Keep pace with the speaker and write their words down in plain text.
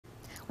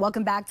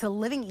Welcome back to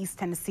Living East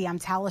Tennessee. I'm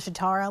Tala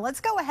Shatara.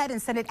 Let's go ahead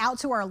and send it out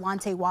to our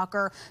Alante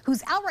Walker,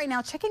 who's out right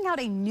now checking out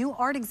a new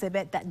art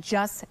exhibit that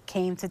just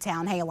came to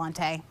town. Hey,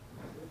 Alante.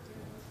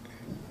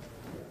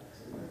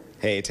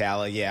 Hey,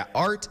 Tala. Yeah,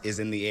 art is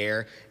in the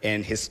air.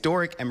 In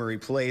historic Emory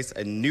Place,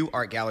 a new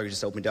art gallery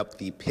just opened up,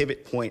 the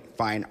Pivot Point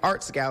Fine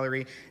Arts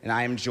Gallery, and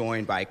I am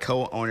joined by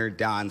co-owner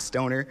Don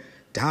Stoner.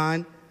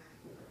 Don,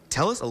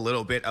 tell us a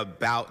little bit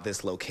about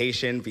this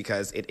location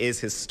because it is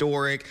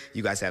historic.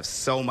 You guys have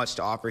so much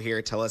to offer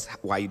here. Tell us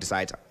why you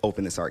decided to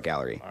open this art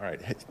gallery. All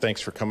right. Hey,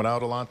 thanks for coming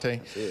out,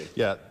 Alante.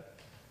 Yeah,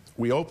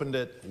 we opened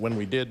it when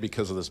we did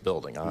because of this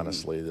building,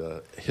 honestly.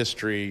 The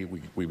history,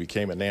 we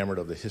became enamored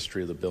of the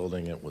history of the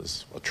building. It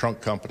was a trunk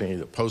company,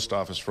 the post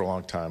office for a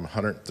long time,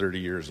 130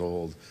 years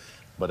old,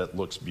 but it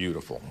looks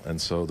beautiful.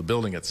 And so the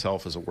building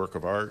itself is a work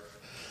of art,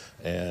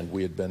 and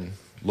we had been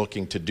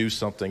looking to do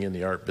something in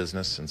the art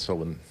business, and so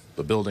when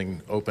the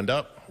building opened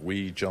up,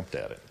 we jumped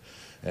at it.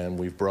 And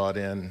we've brought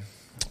in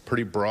a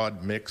pretty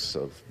broad mix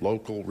of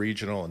local,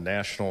 regional, and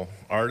national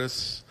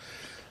artists,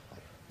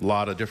 a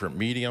lot of different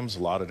mediums, a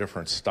lot of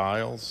different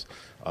styles,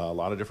 a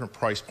lot of different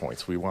price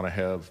points. We want to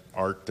have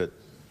art that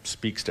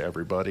speaks to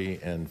everybody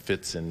and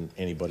fits in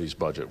anybody's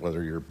budget,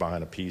 whether you're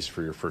buying a piece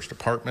for your first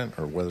apartment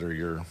or whether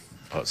you're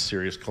a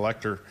serious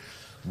collector.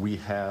 We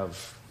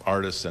have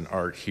artists and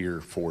art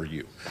here for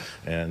you.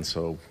 And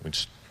so we're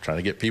just trying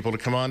to get people to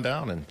come on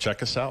down and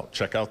check us out,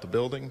 check out the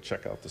building,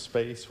 check out the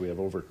space. We have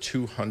over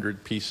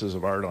 200 pieces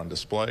of art on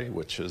display,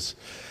 which is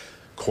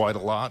quite a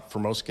lot for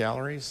most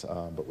galleries,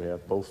 but we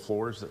have both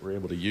floors that we're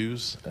able to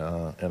use.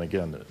 And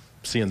again,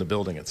 seeing the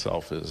building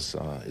itself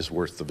is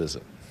worth the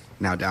visit.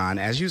 Now, Don,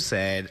 as you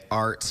said,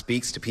 art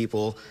speaks to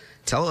people.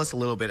 Tell us a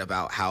little bit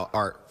about how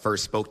art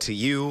first spoke to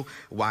you,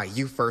 why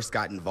you first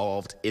got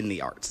involved in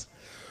the arts.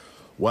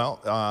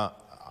 Well,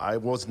 I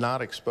was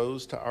not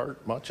exposed to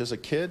art much as a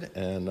kid,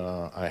 and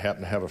I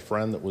happened to have a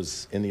friend that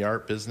was in the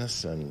art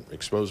business and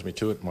exposed me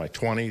to it in my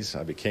 20s.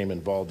 I became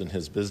involved in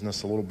his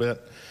business a little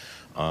bit.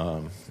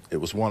 It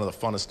was one of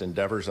the funnest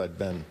endeavors I'd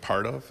been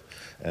part of,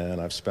 and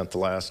I've spent the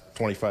last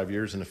 25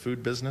 years in the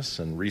food business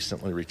and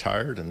recently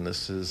retired, and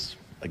this is,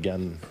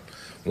 again,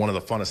 one of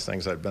the funnest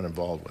things I've been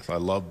involved with. I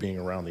love being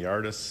around the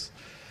artists.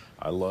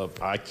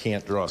 I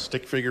can't draw a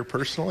stick figure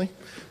personally,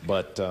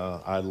 but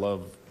I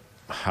love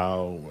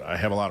how I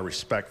have a lot of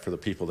respect for the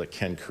people that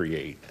can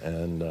create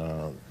and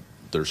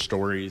their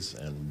stories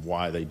and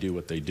why they do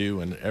what they do.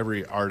 And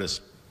every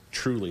artist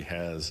truly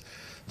has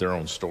their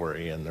own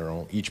story,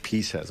 and each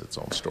piece has its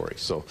own story.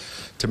 So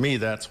to me,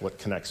 that's what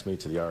connects me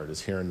to the art, is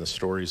hearing the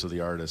stories of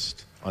the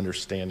artist,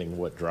 understanding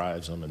what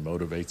drives them and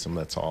motivates them.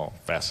 That's all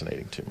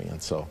fascinating to me.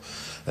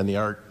 And the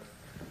art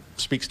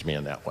speaks to me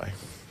in that way.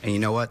 And you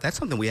know what? That's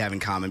something we have in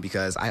common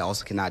because I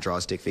also cannot draw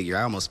a stick figure.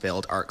 I almost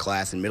failed art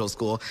class in middle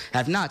school.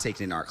 Have not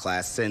taken an art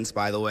class since,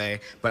 by the way,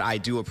 but I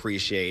do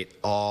appreciate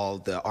all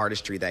the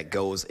artistry that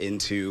goes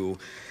into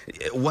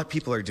what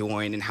people are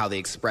doing and how they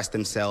express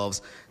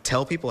themselves.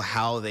 Tell people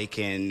how they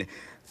can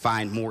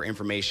find more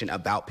information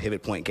about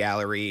Pivot Point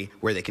Gallery,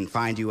 where they can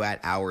find you at,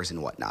 hours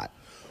and whatnot.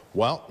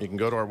 Well, you can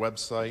go to our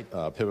website,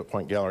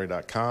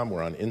 pivotpointgallery.com.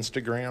 We're on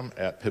Instagram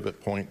at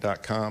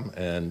pivotpoint.com.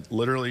 And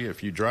literally,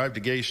 if you drive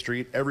to Gay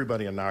Street,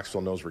 everybody in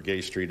Knoxville knows where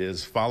Gay Street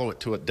is. Follow it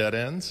to it dead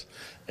ends,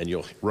 and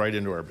you'll right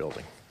into our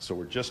building. So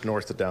we're just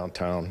north of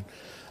downtown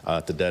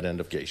at the dead end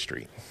of Gay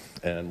Street.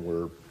 And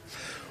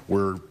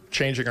we're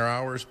changing our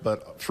hours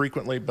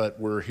frequently, but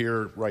we're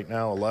here right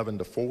now 11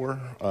 to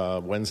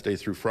 4, Wednesday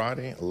through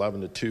Friday,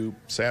 11 to 2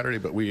 Saturday,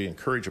 but we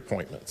encourage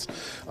appointments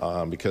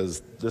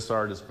because this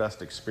art is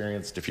best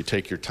experienced if you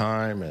take your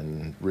time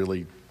and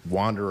really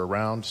wander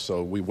around.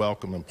 So we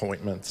welcome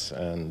appointments,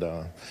 and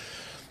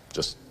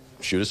just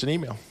shoot us an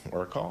email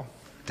or a call.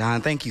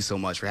 Don, thank you so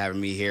much for having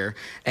me here.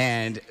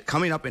 And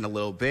coming up in a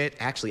little bit,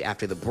 actually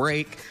after the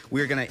break,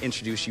 we're going to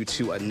introduce you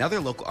to another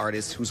local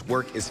artist whose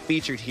work is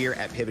featured here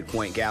at Pivot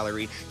Point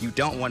Gallery. You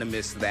don't want to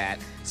miss that.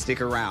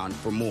 Stick around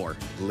for more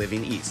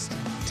Living East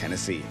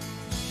Tennessee.